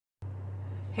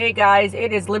Hey guys,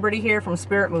 it is Liberty here from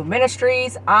Spirit Move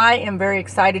Ministries. I am very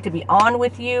excited to be on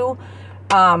with you.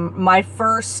 My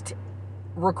first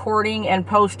recording and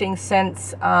posting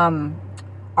since our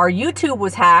YouTube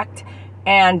was hacked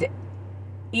and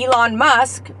Elon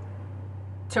Musk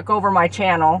took over my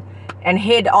channel and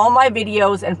hid all my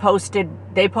videos and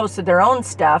they posted their own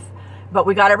stuff, but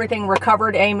we got everything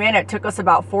recovered. Amen. It took us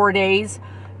about 4 days,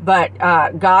 but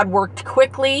God worked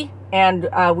quickly. And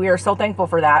we are so thankful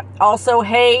for that. Also,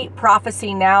 hey,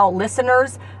 Prophecy Now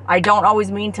listeners, I don't always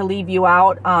mean to leave you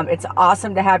out. It's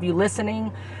awesome to have you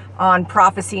listening on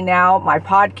Prophecy Now, my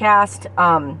podcast.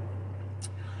 I'm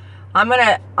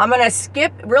gonna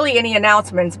skip really any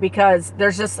announcements because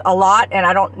there's just a lot, and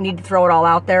I don't need to throw it all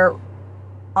out there.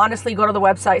 Honestly, go to the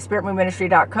website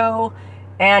Spiritmoveministry.co,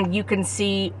 and you can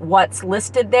see what's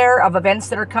listed there of events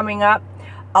that are coming up.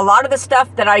 A lot of the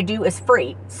stuff that I do is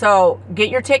free. So get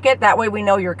your ticket. That way we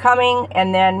know you're coming,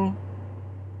 and then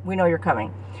we know you're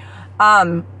coming.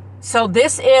 So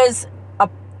this is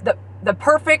the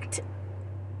perfect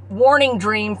warning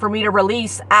dream for me to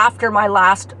release after my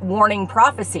last warning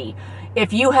prophecy.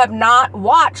 If you have not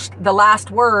watched the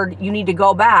last word, you need to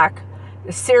go back.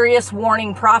 The serious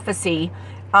warning prophecy.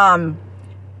 You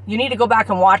need to go back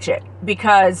and watch it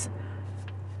because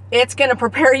it's going to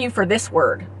prepare you for this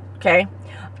word. Okay.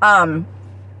 And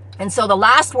so the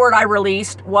last word I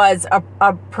released was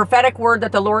a prophetic word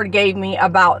that the Lord gave me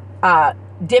about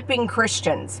dipping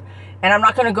Christians. And I'm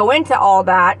not going to go into all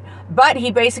that, but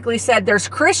he basically said there's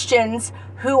Christians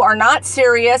who are not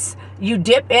serious. You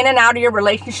dip in and out of your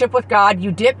relationship with God.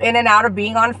 You dip in and out of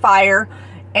being on fire.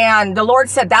 And the Lord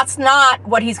said that's not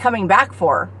what he's coming back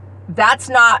for. That's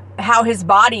not how his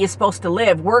body is supposed to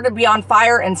live. We're to be on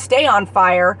fire and stay on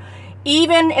fire.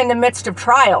 Even in the midst of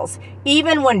trials,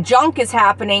 even when junk is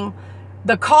happening,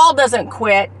 the call doesn't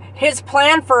quit. His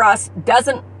plan for us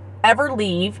doesn't ever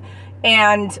leave.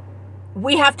 And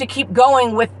we have to keep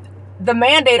going with the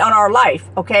mandate on our life.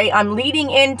 Okay. I'm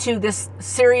leading into this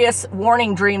serious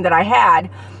warning dream that I had,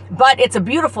 but it's a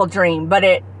beautiful dream, but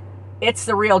it's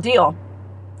the real deal.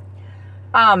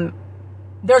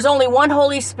 There's only one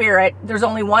Holy Spirit. There's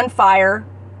only one fire.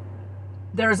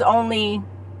 There's only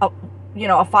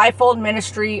a fivefold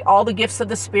ministry, all the gifts of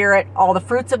the Spirit, all the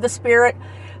fruits of the Spirit.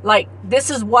 Like, this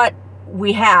is what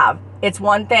we have. It's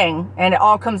one thing, and it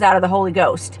all comes out of the Holy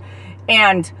Ghost.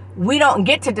 And we don't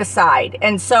get to decide.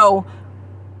 And so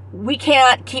we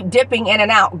can't keep dipping in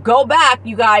and out. Go back,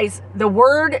 you guys. The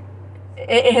word,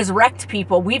 it has wrecked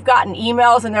people. We've gotten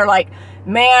emails, and they're like,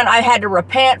 man, I had to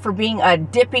repent for being a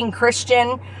dipping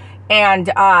Christian.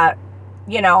 And, I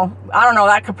don't know,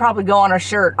 that could probably go on a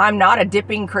shirt. I'm not a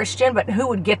dipping Christian, but who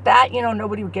would get that?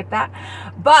 Nobody would get that.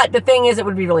 But the thing is, it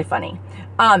would be really funny.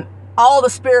 All the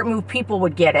Spirit Move people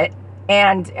would get it,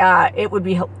 and it would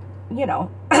be,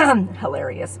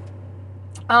 hilarious.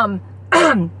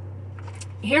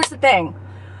 Here's the thing.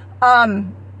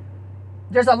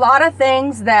 There's a lot of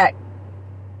things that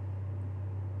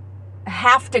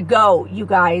have to go, you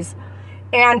guys.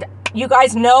 And you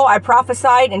guys know I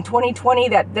prophesied in 2020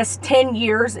 that this 10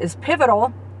 years is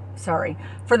pivotal,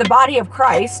 for the body of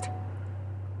Christ,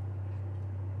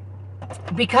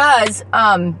 because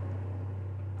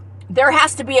there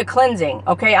has to be a cleansing,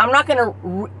 okay? I'm not going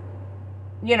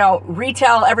to,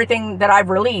 retell everything that I've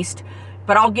released,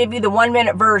 but I'll give you the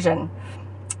 1-minute version.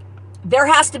 There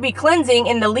has to be cleansing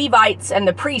in the Levites and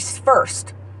the priests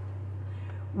first.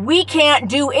 We can't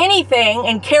do anything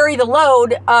and carry the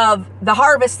load of the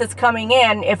harvest that's coming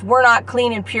in if we're not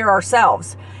clean and pure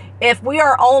ourselves. If we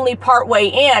are only part way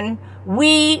in,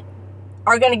 we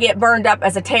are going to get burned up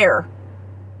as a tare.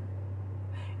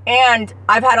 And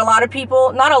I've had a lot of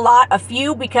people, not a lot, a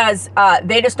few, because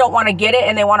they just don't want to get it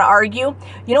and they want to argue.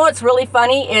 You know what's really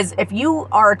funny is if you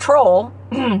are a troll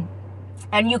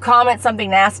and you comment something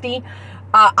nasty,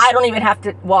 I don't even have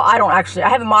to, I don't actually, I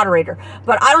have a moderator,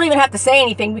 but I don't even have to say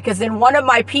anything, because then one of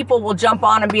my people will jump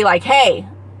on and be like, hey,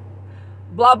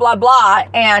 blah, blah, blah.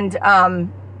 And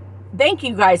thank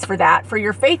you guys for that, for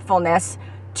your faithfulness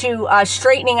to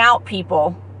straightening out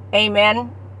people,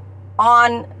 amen,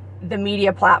 on the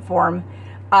media platform,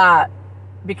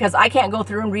 because I can't go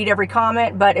through and read every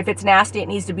comment, but if it's nasty, it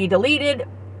needs to be deleted.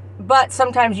 But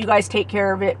sometimes you guys take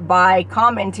care of it by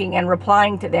commenting and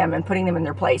replying to them and putting them in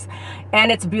their place.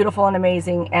 And it's beautiful and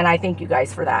amazing, and I thank you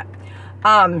guys for that.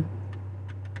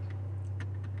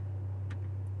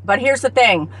 But here's the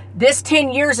thing. This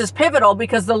 10 years is pivotal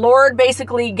because the Lord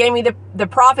basically gave me the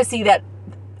prophecy that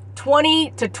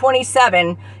 20 to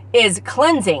 27 is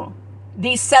cleansing,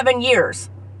 these 7 years.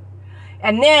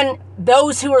 And then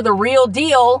those who are the real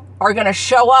deal are going to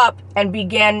show up and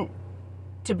begin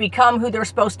to become who they're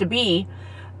supposed to be.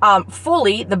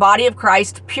 fully the body of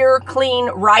Christ, pure, clean,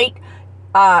 right,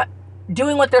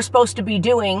 doing what they're supposed to be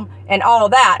doing and all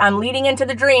that. I'm leading into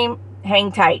the dream.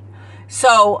 Hang tight.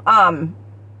 So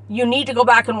you need to go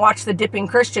back and watch the dipping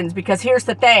Christians, because here's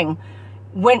the thing.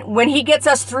 When he gets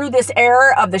us through this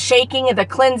era of the shaking and the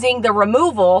cleansing, the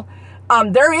removal,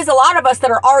 there is a lot of us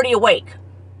that are already awake.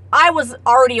 I was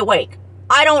already awake.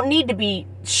 I don't need to be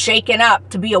shaken up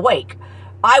to be awake.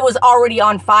 I was already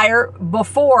on fire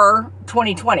before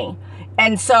 2020.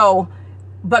 And so,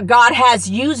 but God has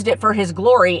used it for his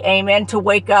glory, amen, to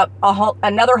wake up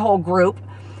another whole group.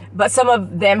 But some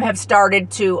of them have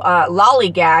started to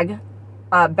lollygag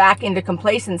back into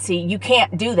complacency. You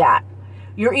can't do that.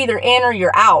 You're either in or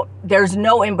you're out. There's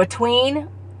no in between.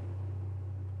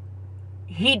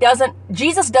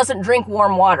 Jesus doesn't drink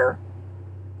warm water,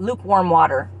 lukewarm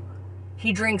water.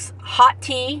 He drinks hot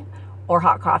tea or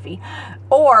hot coffee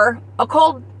or a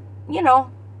cold,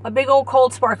 a big old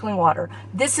cold sparkling water.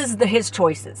 This is his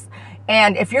choices.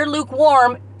 And if you're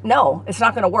lukewarm, no, it's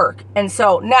not going to work. And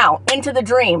so now into the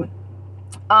dream,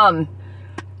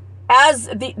 as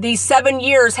these 7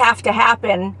 years have to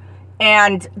happen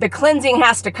and the cleansing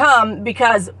has to come,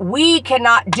 because we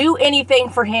cannot do anything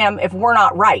for him if we're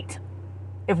not right,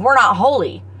 if we're not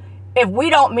holy, if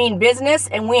we don't mean business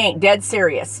and we ain't dead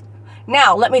serious.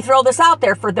 Now, let me throw this out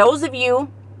there for those of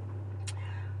you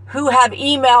who have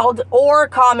emailed or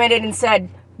commented and said,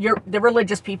 you're the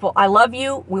religious people. I love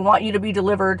you. We want you to be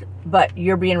delivered, but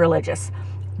you're being religious.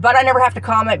 But I never have to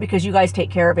comment because you guys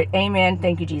take care of it. Amen.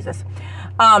 Thank you, Jesus.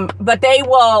 But they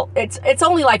will, it's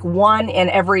only like one in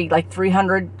every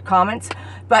 300 comments,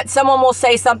 but someone will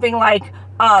say something like,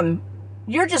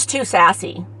 you're just too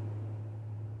sassy.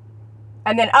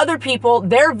 And then other people,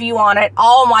 their view on it,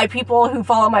 all my people who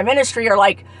follow my ministry are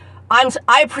like,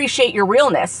 I appreciate your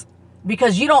realness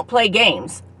because you don't play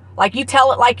games. Like, you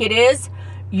tell it like it is.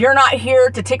 You're not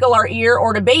here to tickle our ear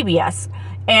or to baby us.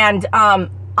 And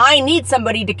I need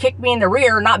somebody to kick me in the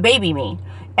rear, not baby me.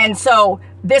 And so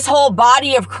this whole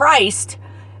body of Christ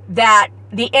that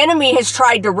the enemy has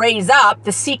tried to raise up,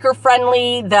 the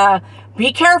seeker-friendly, the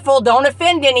be careful, don't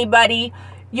offend anybody,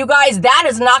 you guys, that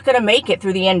is not going to make it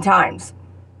through the end times.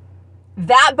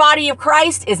 That body of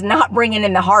Christ is not bringing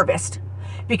in the harvest.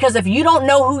 Because if you don't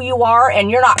know who you are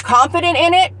and you're not confident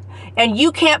in it, and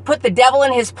you can't put the devil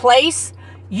in his place,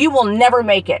 you will never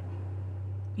make it.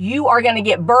 You are going to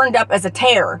get burned up as a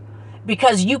tear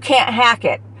because you can't hack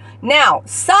it. Now,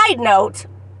 side note,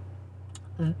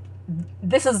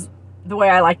 this is the way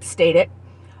I like to state it.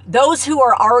 Those who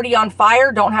are already on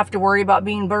fire don't have to worry about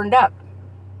being burned up.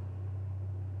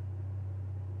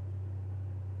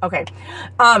 Okay,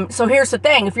 so here's the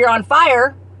thing. If you're on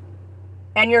fire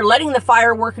and you're letting the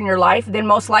fire work in your life, then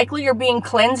most likely you're being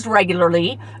cleansed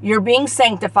regularly, you're being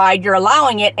sanctified, you're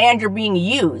allowing it, and you're being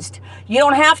used. You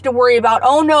don't have to worry about,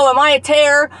 oh no, am I a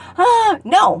tear?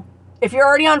 No. If you're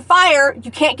already on fire,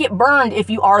 you can't get burned if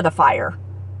you are the fire.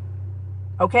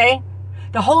 Okay?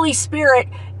 The Holy Spirit,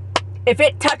 if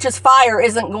it touches fire,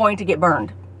 isn't going to get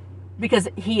burned because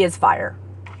he is fire.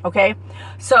 Okay?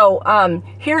 So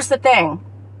here's the thing.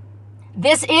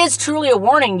 This is truly a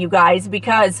warning, you guys,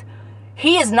 because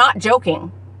he is not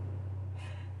joking.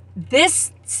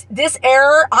 This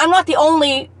error, I'm not the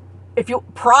only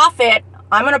prophet,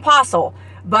 I'm an apostle,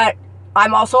 but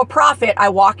I'm also a prophet. I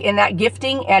walk in that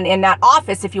gifting and in that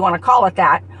office, if you want to call it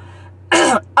that.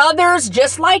 Others,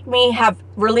 just like me, have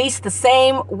released the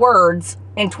same words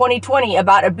in 2020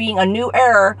 about it being a new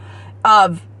era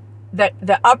of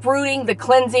the uprooting, the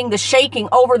cleansing, the shaking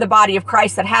over the body of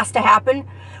Christ that has to happen.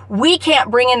 We can't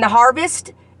bring in the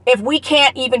harvest if we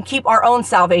can't even keep our own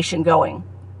salvation going.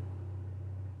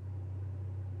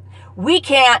 We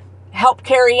can't help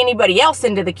carry anybody else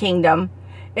into the kingdom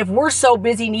if we're so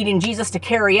busy needing Jesus to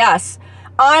carry us.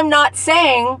 I'm not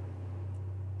saying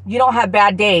you don't have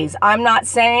bad days. I'm not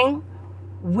saying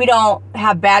we don't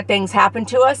have bad things happen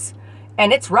to us.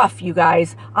 And it's rough, you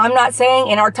guys. I'm not saying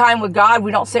in our time with God,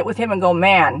 we don't sit with him and go,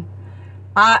 man,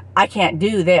 I can't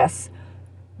do this.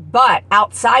 But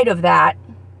outside of that,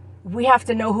 we have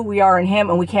to know who we are in him,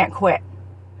 and we can't quit.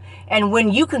 And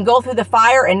when you can go through the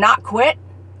fire and not quit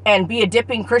and be a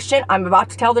dipping Christian, I'm about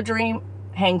to tell the dream,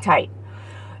 hang tight.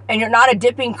 And you're not a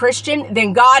dipping Christian,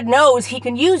 then God knows he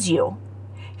can use you.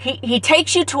 He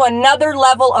takes you to another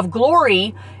level of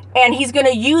glory, and he's going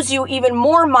to use you even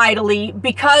more mightily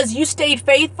because you stayed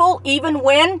faithful even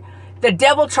when the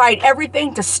devil tried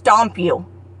everything to stomp you.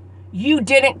 You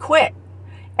didn't quit.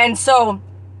 And so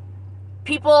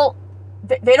people,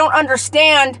 they don't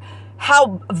understand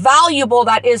how valuable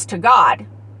that is to God.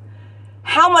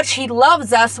 How much he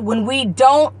loves us when we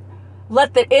don't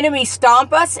let the enemy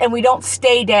stomp us and we don't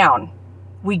stay down.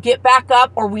 We get back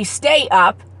up or we stay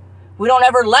up. We don't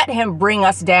ever let him bring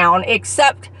us down,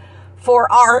 except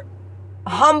for our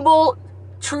humble,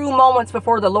 true moments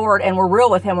before the Lord, and we're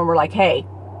real with him and we're like, hey,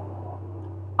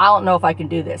 I don't know if I can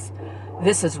do this.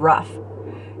 This is rough.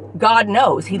 God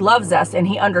knows. He loves us and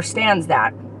he understands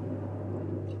that.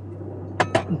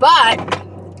 But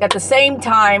at the same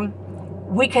time,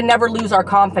 we can never lose our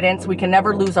confidence. We can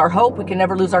never lose our hope. We can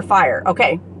never lose our fire.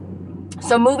 Okay,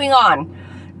 so moving on.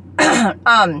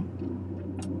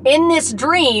 In this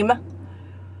dream,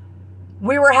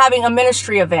 we were having a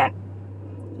ministry event.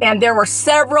 And there were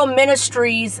several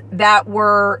ministries that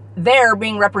were there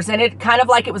being represented, kind of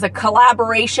like it was a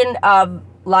collaboration of,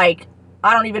 like,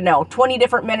 I don't even know, 20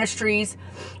 different ministries.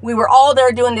 We were all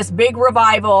there doing this big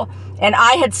revival, and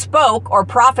I had spoke or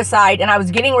prophesied, and I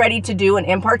was getting ready to do an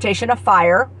impartation of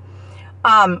fire.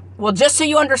 Well, just so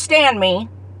you understand me,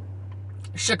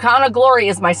 Shekinah Glory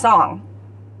is my song.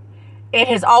 It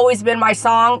has always been my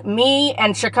song. Me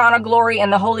and Shekinah Glory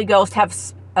and the Holy Ghost have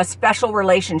a special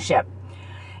relationship.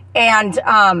 And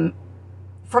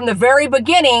from the very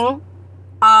beginning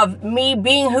of me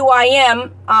being who I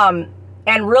am,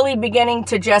 and really beginning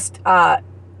to just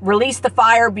release the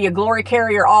fire, be a glory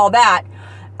carrier, all that,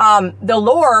 the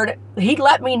Lord, he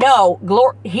let me know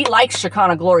he likes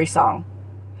Shekinah Glory song.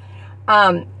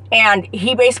 And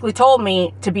he basically told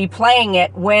me to be playing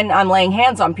it when I'm laying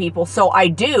hands on people. So I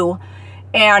do,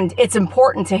 and it's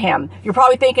important to him. You're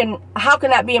probably thinking, how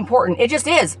can that be important? It just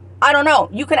is. I don't know.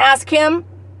 You can ask him.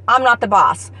 I'm not the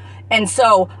boss. And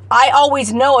so I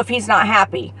always know if he's not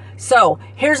happy. So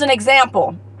here's an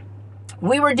example.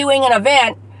 We were doing an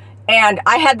event and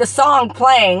I had the song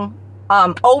playing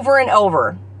over and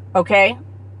over. Okay.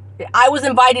 I was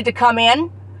invited to come in,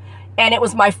 and it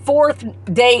was my fourth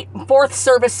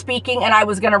service speaking, and I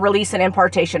was going to release an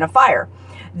impartation of fire.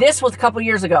 This was a couple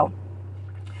years ago.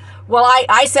 Well,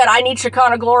 I said, I need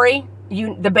Shekinah Glory.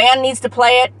 The band needs to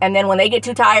play it. And then when they get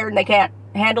too tired and they can't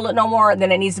handle it no more,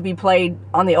 then it needs to be played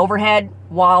on the overhead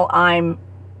while I'm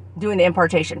doing the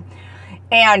impartation.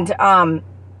 And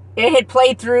it had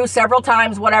played through several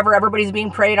times, whatever. Everybody's being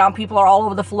prayed on. People are all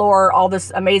over the floor. All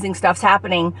this amazing stuff's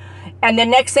happening. And the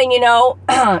next thing you know,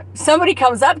 somebody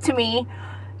comes up to me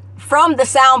from the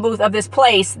sound booth of this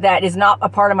place that is not a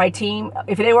part of my team.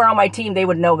 If they were on my team, they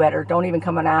would know better. Don't even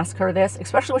come and ask her this,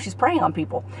 especially when she's praying on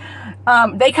people.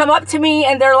 They come up to me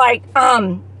and they're like,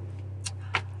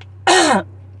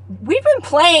 we've been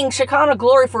playing Shekinah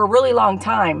Glory for a really long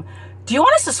time. Do you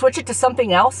want us to switch it to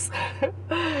something else?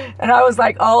 And I was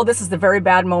like, oh, this is the very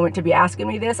bad moment to be asking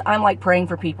me this. I'm like praying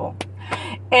for people.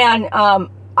 And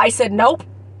I said, nope,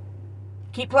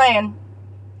 keep playing.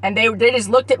 And they just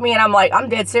looked at me and I'm like, I'm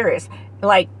dead serious.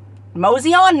 Like,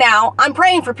 mosey on now. I'm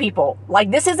praying for people. Like,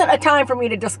 this isn't a time for me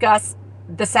to discuss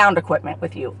the sound equipment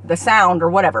with you, the sound or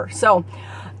whatever. So,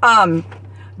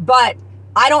 but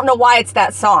I don't know why it's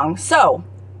that song. So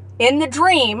in the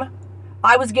dream,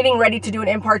 I was getting ready to do an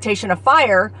impartation of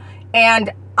fire,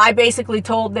 and I basically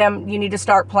told them, you need to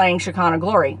start playing Shekinah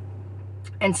Glory.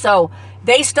 And so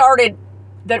they started,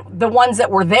 the ones that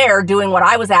were there doing what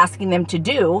I was asking them to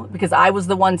do, because I was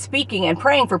the one speaking and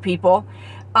praying for people.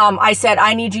 I said,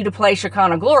 I need you to play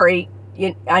Shekinah Glory.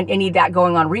 I need that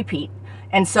going on repeat.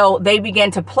 And so they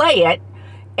began to play it.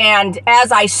 And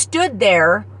as I stood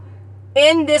there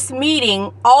in this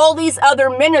meeting, all these other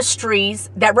ministries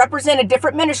that represented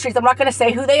different ministries, I'm not going to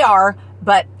say who they are,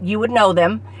 but you would know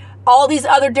them. All these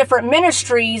other different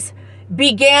ministries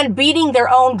began beating their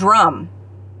own drum.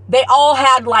 They all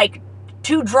had like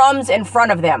 2 drums in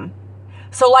front of them.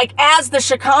 So like as the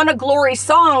Shekinah Glory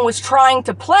song was trying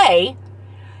to play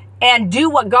and do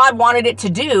what God wanted it to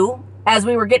do, as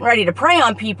we were getting ready to pray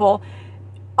on people,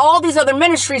 all these other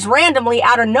ministries randomly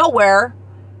out of nowhere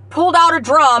pulled out a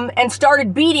drum and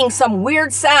started beating some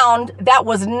weird sound that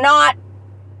was not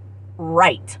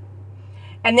right.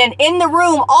 And then in the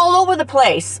room, all over the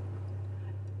place,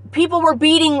 people were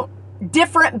beating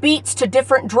different beats to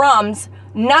different drums.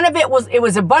 None of it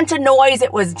was a bunch of noise.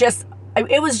 It was just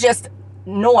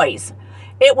noise.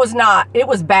 It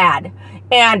was bad.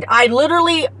 And I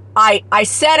literally, I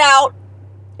set out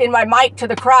in my mic to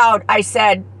the crowd. I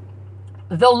said,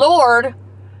 the Lord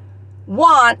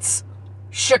wants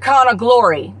Shekinah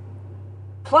Glory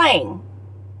playing.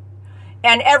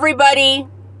 And everybody,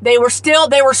 they were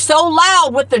so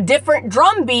loud with the different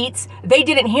drum beats, they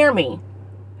didn't hear me.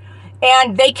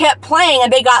 And they kept playing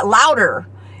and they got louder.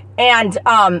 And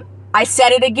I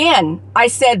said it again. I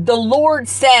said, the Lord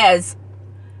says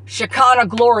Shekinah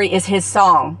Glory is his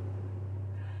song.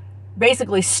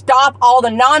 Basically, stop all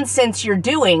the nonsense you're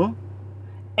doing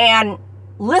and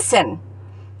listen.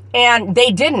 And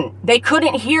they didn't. They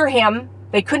couldn't hear him.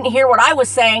 They couldn't hear what I was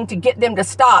saying to get them to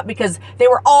stop because they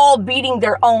were all beating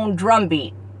their own drum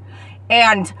beat.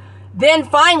 And then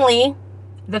finally,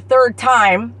 the third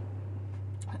time,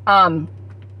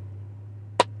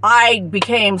 I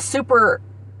became super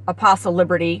Apostle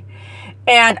Liberty,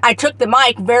 and I took the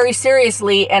mic very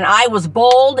seriously, and I was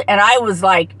bold, and I was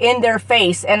like in their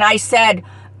face, and I said,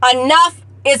 enough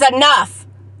is enough,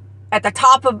 at the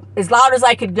top of, as loud as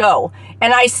I could go.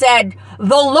 And I said,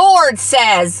 the Lord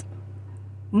says,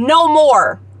 no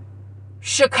more.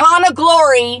 Shekinah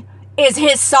glory is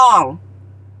his song.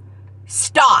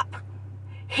 Stop.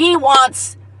 He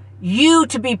wants you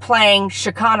to be playing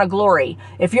Shekinah glory.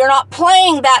 If you're not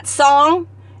playing that song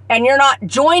and you're not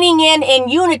joining in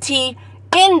unity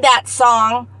in that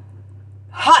song,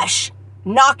 hush,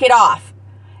 knock it off.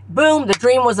 Boom, the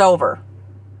dream was over.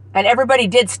 And everybody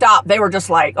did stop. They were just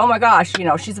like, oh my gosh, you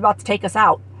know, she's about to take us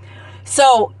out.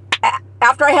 So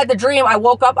after I had the dream, I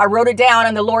woke up, I wrote it down,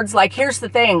 and the Lord's like, here's the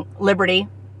thing, Liberty.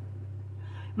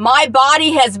 My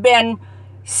body has been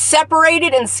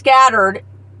separated and scattered,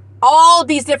 all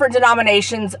these different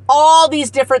denominations, all these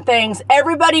different things,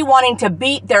 everybody wanting to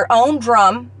beat their own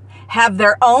drum, have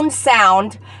their own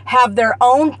sound, have their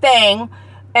own thing.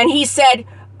 And he said,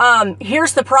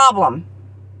 here's the problem.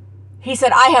 He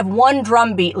said, I have one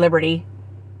drum beat, Liberty.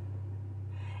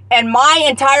 And my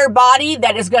entire body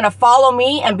that is going to follow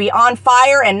me and be on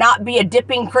fire and not be a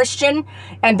dipping Christian,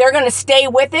 and they're going to stay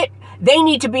with it, they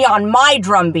need to be on my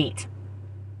drum beat.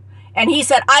 And he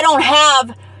said, I don't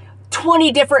have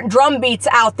 20 different drum beats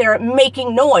out there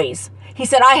making noise. He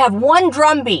said, I have one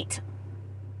drum beat.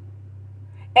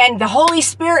 And the Holy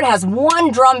Spirit has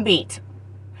one drum beat.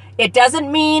 It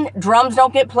doesn't mean drums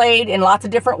don't get played in lots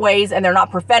of different ways and they're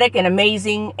not prophetic and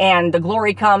amazing and the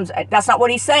glory comes. That's not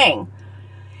what he's saying.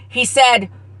 He said,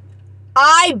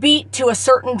 I beat to a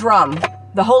certain drum,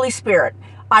 the Holy Spirit.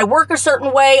 I work a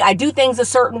certain way. I do things a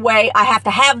certain way. I have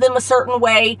to have them a certain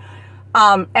way.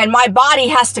 And my body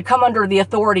has to come under the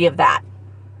authority of that.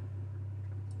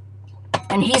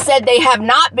 And he said they have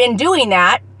not been doing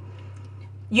that.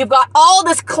 You've got all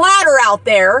this clatter out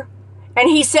there. And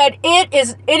he said it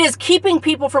is keeping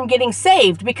people from getting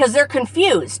saved because they're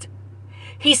confused.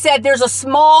 He said there's a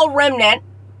small remnant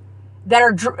that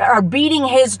are beating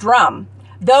his drum.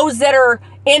 Those that are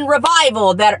in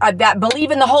revival, that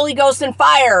believe in the Holy Ghost and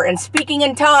fire and speaking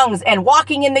in tongues and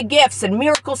walking in the gifts and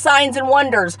miracle signs and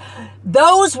wonders.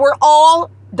 Those were all,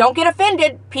 don't get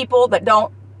offended, people that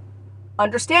don't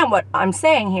understand what I'm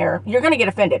saying here. You're going to get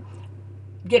offended.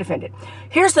 Get offended.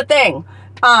 Here's the thing.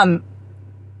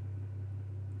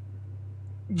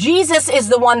 Jesus is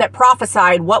the one that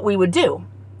prophesied what we would do.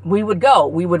 We would go,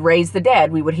 we would raise the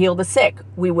dead, we would heal the sick,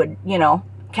 we would,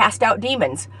 cast out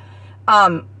demons.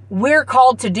 We're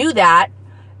called to do that.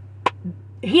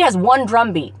 He has one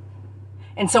drum beat.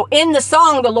 And so in the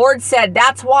song, the Lord said,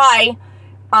 that's why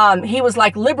he was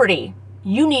like, Liberty,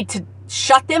 you need to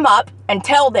shut them up and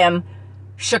tell them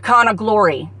Shekinah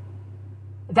glory.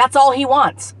 That's all he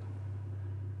wants.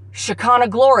 Shekinah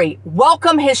glory.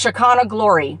 Welcome his Shekinah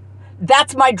glory.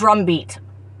 That's my drum beat.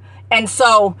 And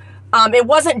so it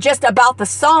wasn't just about the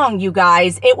song, you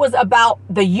guys. It was about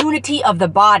the unity of the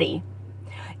body.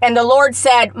 And the Lord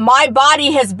said, my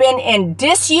body has been in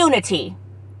disunity.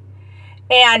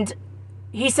 And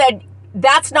he said,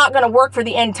 that's not going to work for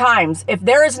the end times. If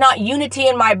there is not unity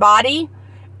in my body,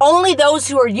 only those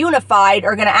who are unified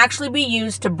are going to actually be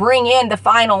used to bring in the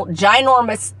final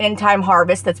ginormous end time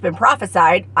harvest that's been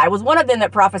prophesied. I was one of them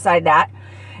that prophesied that.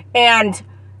 And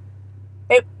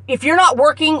if you're not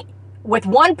working with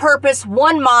one purpose,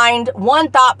 one mind, one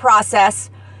thought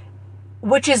process,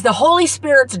 which is the Holy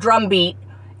Spirit's drumbeat,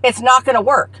 it's not going to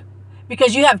work.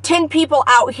 Because you have 10 people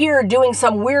out here doing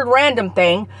some weird random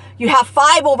thing. You have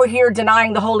 5 over here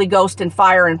denying the Holy Ghost and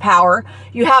fire and power.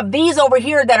 You have these over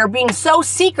here that are being so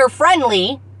seeker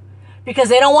friendly because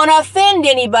they don't want to offend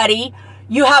anybody.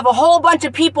 You have a whole bunch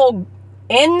of people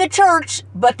in the church,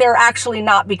 but they're actually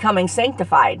not becoming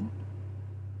sanctified.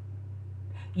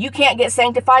 You can't get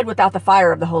sanctified without the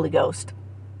fire of the Holy Ghost.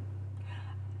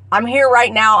 I'm here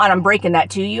right now and I'm breaking that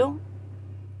to you.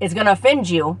 It's going to offend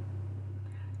you.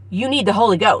 You need the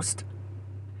Holy Ghost.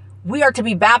 We are to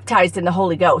be baptized in the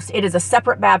Holy Ghost. It is a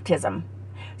separate baptism.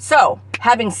 So,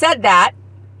 having said that,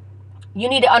 you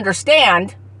need to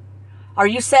understand, are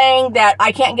you saying that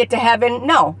I can't get to heaven?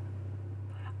 No.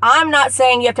 I'm not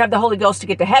saying you have to have the Holy Ghost to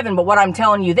get to heaven, but what I'm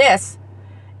telling you this,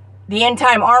 the end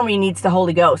time army needs the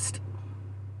Holy Ghost.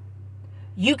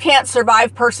 You can't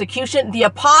survive persecution. The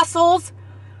apostles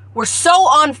were so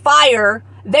on fire,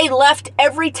 they left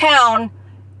every town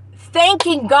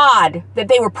thanking God that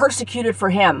they were persecuted for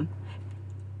him.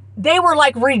 They were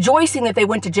like rejoicing that they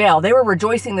went to jail. They were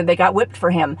rejoicing that they got whipped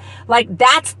for him. Like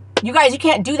that's, you guys, you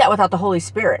can't do that without the Holy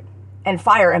Spirit and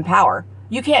fire and power.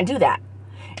 You can't do that.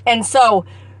 And so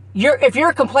if you're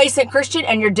a complacent Christian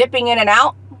and you're dipping in and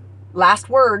out, last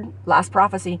word, last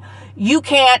prophecy, you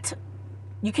can't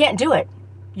do it.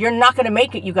 You're not going to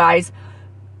make it, you guys.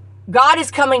 God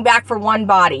is coming back for one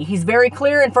body. He's very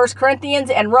clear in 1 Corinthians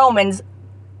and Romans.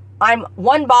 I'm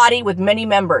one body with many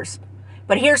members.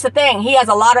 But here's the thing. He has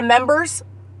a lot of members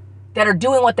that are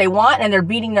doing what they want and they're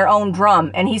beating their own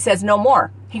drum. And he says, no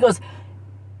more. He goes,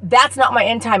 that's not my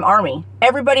end time army.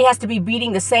 Everybody has to be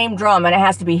beating the same drum, and it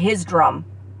has to be his drum.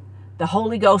 The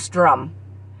Holy Ghost drum.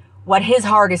 What his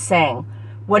heart is saying.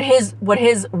 What his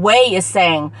way is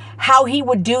saying. How he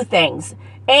would do things.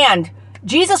 And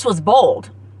Jesus was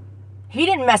bold. He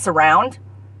didn't mess around.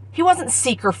 He wasn't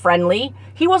seeker friendly.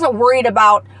 He wasn't worried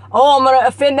about, oh, I'm going to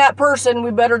offend that person.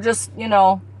 We better just,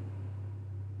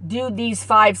 do these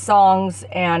 5 songs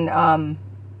and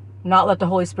not let the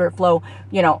Holy Spirit flow.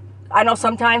 I know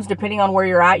sometimes, depending on where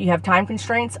you're at, you have time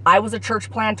constraints. I was a church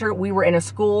planter. We were in a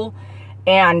school,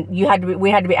 and we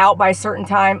had to be out by a certain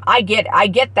time. I get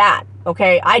that.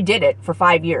 Okay, I did it for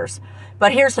 5 years.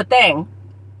 But here's the thing.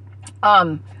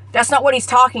 That's not what he's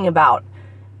talking about.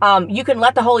 You can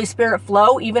let the Holy Spirit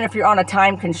flow even if you're on a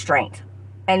time constraint.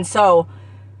 And so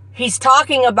he's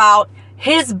talking about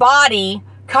his body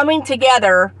coming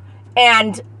together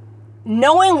and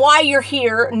knowing why you're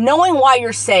here, knowing why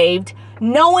you're saved,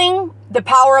 knowing the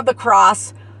power of the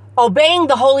cross, obeying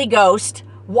the Holy Ghost,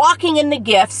 walking in the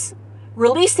gifts,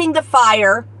 releasing the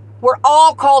fire. We're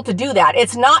all called to do that.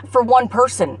 It's not for one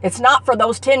person. It's not for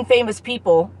those 10 famous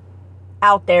people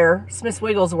out there, Smith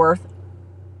Wigglesworth,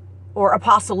 or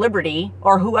Apostle Liberty,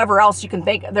 or whoever else you can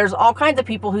think. There's all kinds of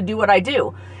people who do what I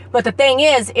do. But the thing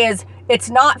is it's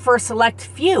not for a select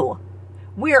few.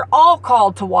 We're all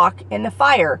called to walk in the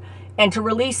fire and to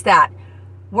release that.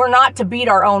 We're not to beat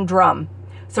our own drum.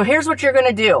 So here's what you're going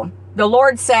to do. The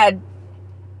Lord said,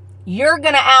 you're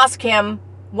going to ask him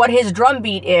what his drum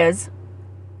beat is,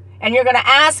 and you're going to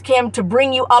ask him to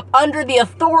bring you up under the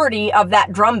authority of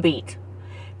that drum beat.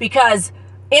 Because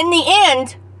in the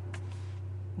end,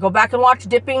 go back and watch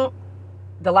Dipping,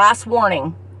 the last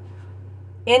warning.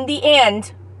 In the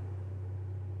end,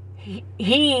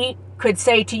 he could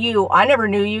say to you, I never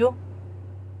knew you.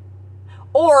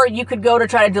 Or you could go to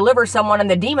try to deliver someone and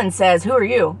the demon says, who are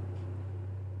you?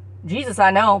 Jesus,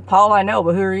 I know. Paul, I know,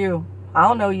 but who are you? I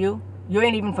don't know you. You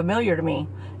ain't even familiar to me.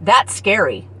 That's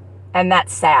scary. And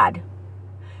that's sad.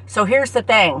 So here's the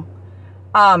thing.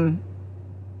 The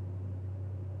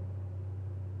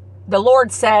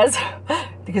Lord says,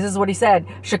 because this is what he said,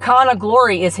 Shekinah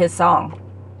glory is his song.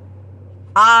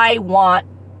 I want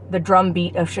the drum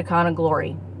beat of Shekinah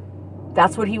glory.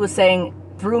 That's what he was saying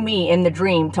through me in the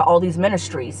dream to all these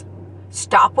ministries.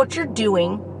 Stop what you're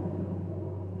doing.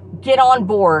 Get on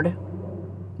board.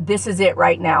 This is it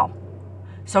right now.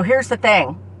 So here's the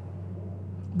thing.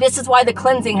 This is why the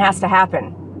cleansing has to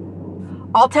happen.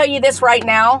 I'll tell you this right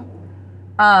now.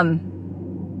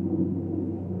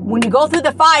 When you go through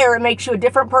the fire, it makes you a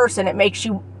different person. It makes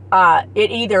you,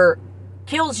 it either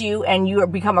kills you and you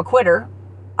become a quitter.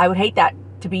 I would hate that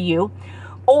to be you.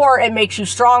 Or it makes you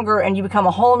stronger and you become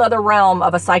a whole nother realm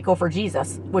of a cycle for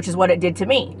Jesus, which is what it did to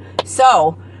me.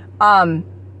 So,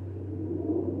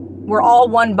 we're all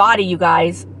one body, you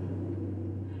guys.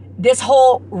 This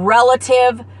whole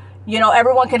relative,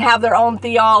 everyone can have their own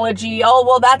theology. Oh,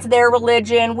 well, that's their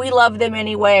religion. We love them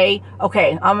anyway.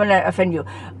 Okay, I'm going to offend you.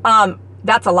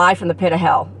 That's a lie from the pit of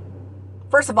hell.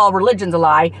 First of all, religion's a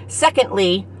lie.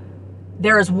 Secondly,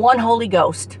 there is one Holy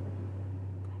Ghost.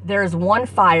 There is one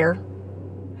fire.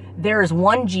 There is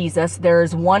one Jesus. There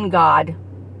is one God.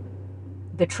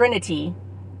 The Trinity.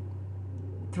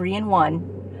 3 in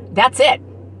 1. That's it.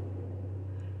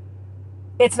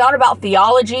 It's not about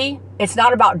theology. It's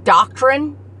not about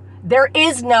doctrine. There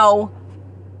is no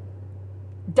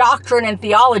doctrine and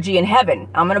theology in heaven.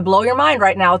 I'm going to blow your mind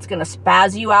right now. It's going to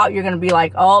spaz you out. You're going to be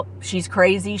like, oh, she's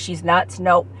crazy. She's nuts.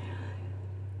 Nope.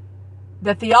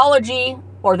 The theology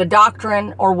or the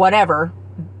doctrine or whatever,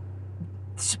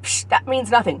 that means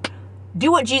nothing.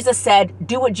 Do what Jesus said.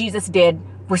 Do what Jesus did.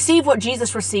 Receive what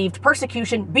Jesus received.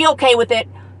 Persecution. Be okay with it.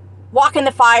 Walk in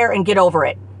the fire and get over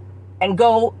it. And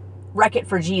go wreck it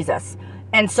for Jesus.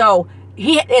 And so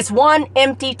it's one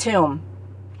empty tomb.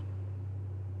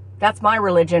 That's my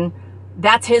religion.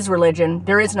 That's his religion.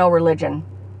 There is no religion.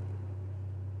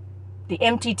 The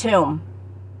empty tomb.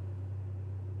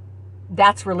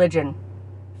 That's religion.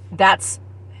 That's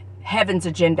heaven's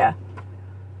agenda.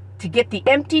 to get the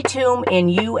empty tomb in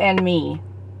you and me.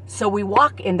 So we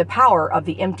walk in the power of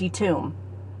the empty tomb.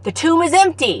 The tomb is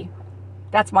empty.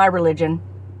 That's my religion.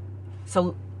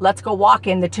 So let's go walk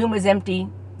in. The tomb is empty.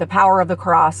 The power of the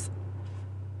cross.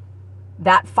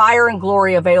 That fire and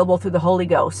glory available through the Holy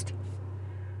Ghost.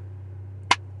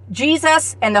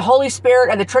 Jesus and the Holy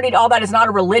Spirit and the Trinity, all that is not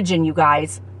a religion, you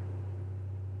guys.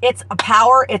 It's a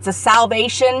power. It's a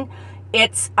salvation.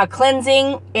 It's a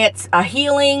cleansing. It's a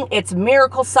healing. It's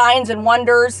miracle signs and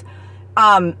wonders.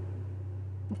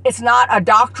 It's not a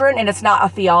doctrine and it's not a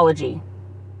theology.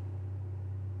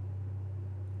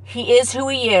 He is who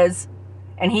he is,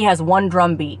 and he has one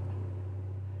drum beat.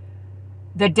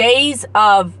 The days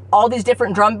of all these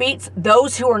different drum beats,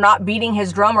 those who are not beating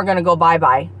his drum are going to go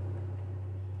bye-bye.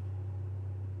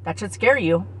 That should scare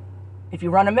you. If you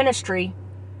run a ministry,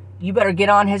 you better get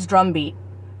on his drum beat.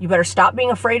 You better stop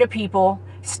being afraid of people.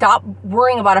 Stop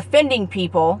worrying about offending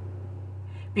people,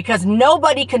 because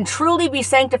nobody can truly be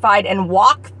sanctified and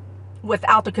walk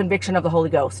without the conviction of the Holy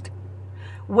Ghost.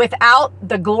 Without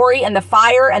the glory and the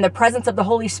fire and the presence of the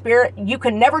Holy Spirit, you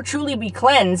can never truly be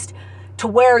cleansed to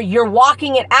where you're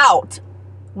walking it out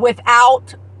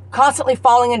without constantly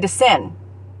falling into sin.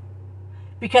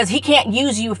 Because he can't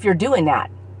use you if you're doing that.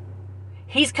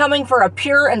 He's coming for a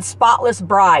pure and spotless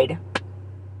bride.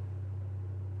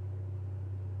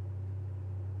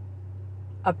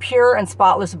 A pure and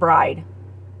spotless bride.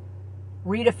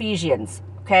 Read Ephesians,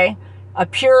 okay? A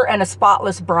pure and a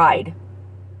spotless bride.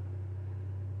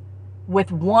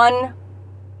 With one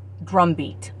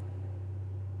drumbeat.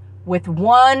 With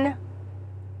one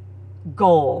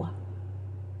goal.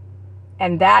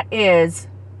 And that is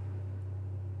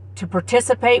to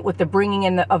participate with the bringing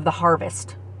in of the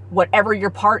harvest. Whatever your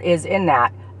part is in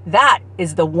that. That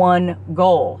is the one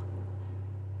goal.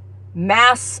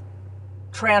 Mass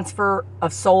transfer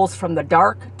of souls from the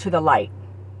dark to the light.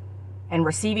 And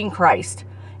receiving Christ.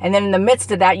 And then in the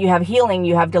midst of that, you have healing,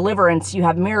 you have deliverance, you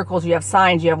have miracles, you have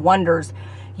signs, you have wonders.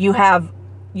 You have,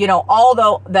 you know, all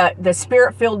the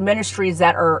spirit-filled ministries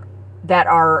that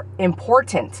are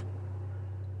important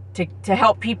to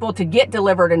help people to get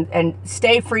delivered and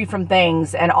stay free from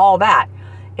things and all that.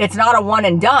 It's not a one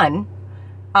and done.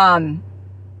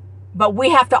 But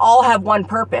we have to all have one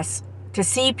purpose: to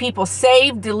see people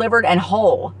saved, delivered, and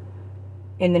whole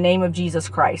in the name of Jesus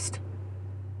Christ.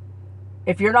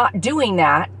 If you're not doing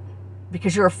that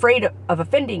because you're afraid of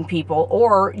offending people,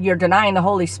 or you're denying the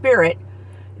Holy Spirit,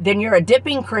 then you're a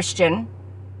dipping Christian,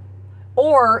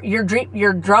 or you're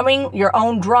drumming your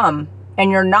own drum, and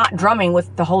you're not drumming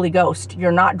with the Holy Ghost.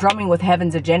 You're not drumming with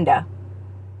heaven's agenda.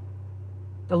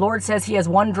 The Lord says he has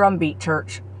one drum beat,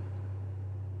 church.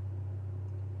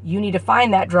 You need to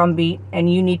find that drum beat,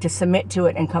 and you need to submit to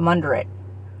it and come under it.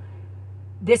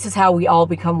 This is how we all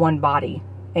become one body.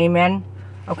 Amen.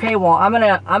 Okay, well, I'm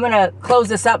gonna close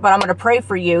this up, but I'm gonna pray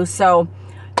for you. So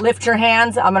lift your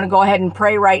hands. I'm gonna go ahead and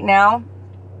pray right now.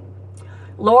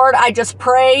 Lord, I just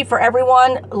pray for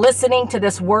everyone listening to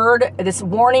this word, this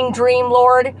warning dream,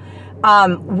 Lord.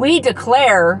 We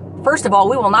declare, first of all,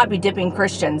 we will not be dipping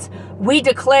Christians. We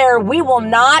declare we will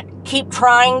not keep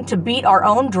trying to beat our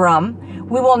own drum.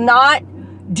 We will not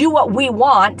do what we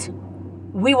want.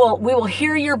 We will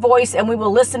hear your voice, and we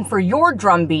will listen for your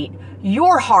drum beat,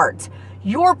 your heart,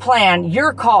 your plan,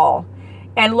 your call.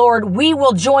 And Lord, we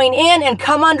will join in and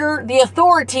come under the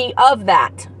authority of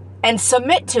that and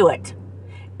submit to it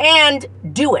and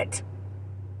do it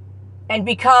and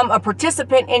become a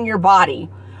participant in your body.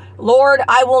 Lord,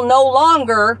 I will no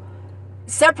longer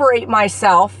separate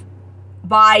myself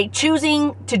by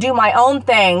choosing to do my own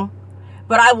thing,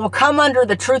 but I will come under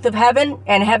the truth of heaven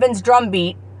and heaven's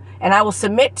drumbeat, and I will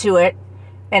submit to it,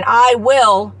 and I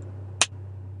will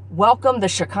welcome the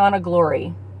Shekinah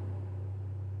glory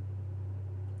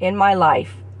in my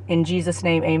life. In Jesus'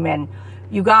 name, amen.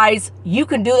 You guys, you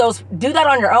can do that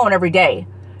on your own every day.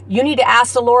 You need to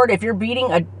ask the Lord, if you're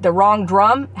beating the wrong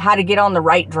drum, how to get on the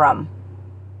right drum.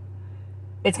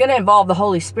 It's going to involve the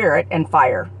Holy Spirit and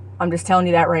fire. I'm just telling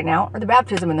you that right now. Or the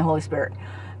baptism in the Holy Spirit.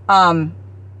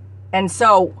 And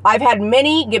so I've had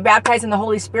many get baptized in the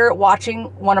Holy Spirit watching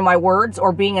one of my words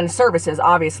or being in services,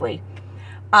 obviously.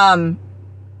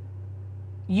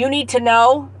 You need to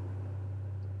know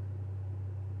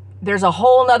there's a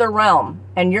whole nother realm,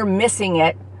 and you're missing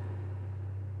it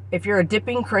if you're a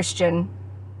dipping Christian.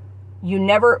 You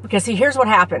never, because see, here's what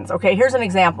happens. Okay, here's an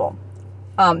example.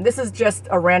 This is just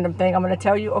a random thing I'm going to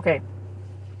tell you. Okay,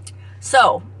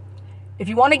 so if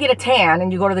you want to get a tan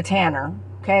and you go to the tanner,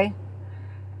 okay,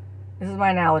 this is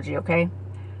my analogy, okay,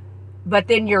 but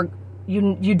then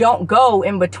you don't go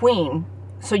in between,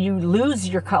 so you lose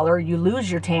your color, you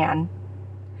lose your tan.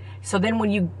 So then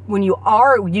when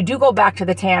you do go back to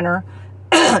the tanner,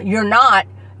 you're not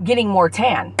getting more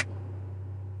tan.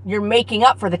 You're making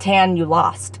up for the tan you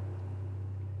lost.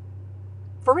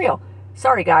 For real.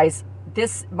 Sorry guys,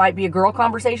 this might be a girl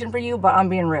conversation for you, but I'm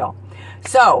being real.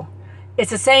 So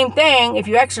it's the same thing if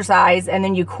you exercise and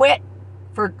then you quit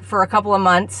for a couple of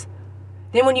months.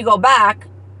 Then when you go back,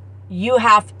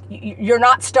 you're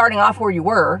not starting off where you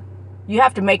were. You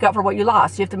have to make up for what you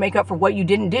lost. You have to make up for what you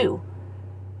didn't do.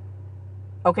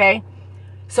 Okay?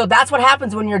 So that's what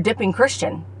happens when you're a dipping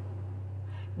Christian.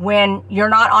 When you're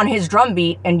not on his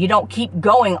drumbeat and you don't keep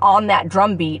going on that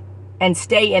drumbeat and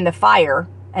stay in the fire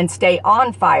and stay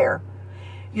on fire.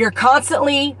 You're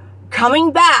constantly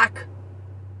coming back,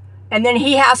 and then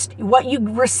what you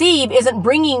receive isn't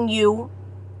bringing you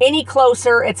any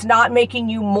closer. It's not making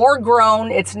you more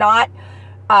grown. It's not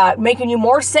making you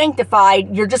more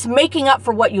sanctified. You're just making up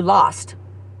for what you lost.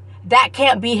 That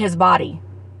can't be his body.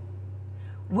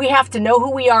 We have to know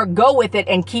who we are, go with it,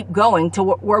 and keep going to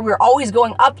where we're always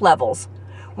going up levels.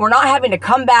 We're not having to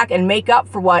come back and make up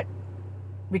for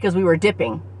because we were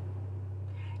dipping.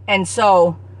 And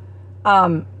so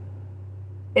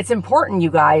it's important,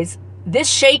 you guys. This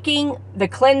shaking, the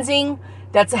cleansing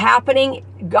that's happening,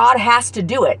 God has to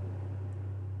do it.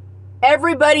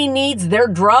 Everybody needs their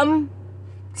drum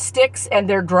sticks and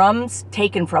their drums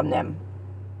taken from them.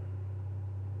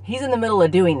 He's in the middle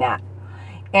of doing that.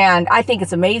 And I think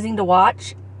it's amazing to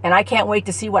watch. And I can't wait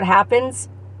to see what happens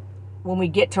when we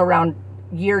get to around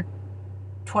year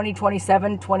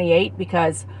 2027, 28,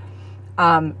 because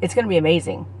it's going to be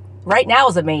amazing. Right now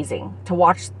is amazing to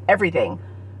watch everything,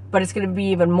 but it's going to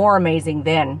be even more amazing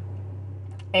then.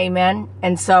 Amen.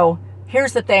 And so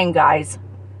here's the thing, guys.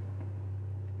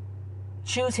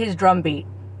 Choose his drumbeat.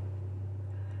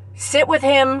 Sit with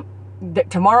him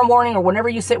tomorrow morning or whenever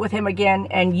you sit with him again,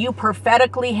 and you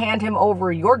prophetically hand him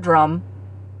over your drum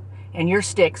and your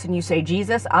sticks, and you say,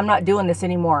 Jesus, I'm not doing this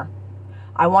anymore.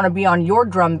 I want to be on your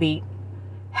drumbeat.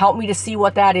 Help me to see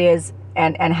what that is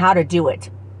and how to do it.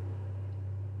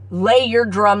 Lay your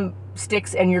drum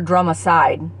sticks and your drum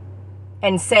aside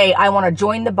and say, I want to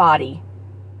join the body,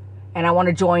 and I want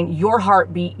to join your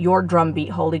heartbeat, your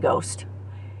drumbeat, Holy Ghost.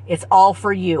 It's all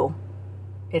for you.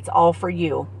 It's all for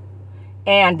you.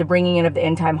 And the bringing in of the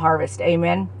end time harvest.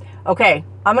 Amen. Okay,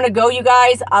 I'm going to go, you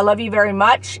guys. I love you very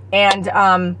much.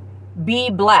 And be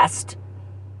blessed.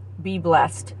 Be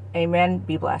blessed. Amen.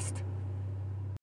 Be blessed.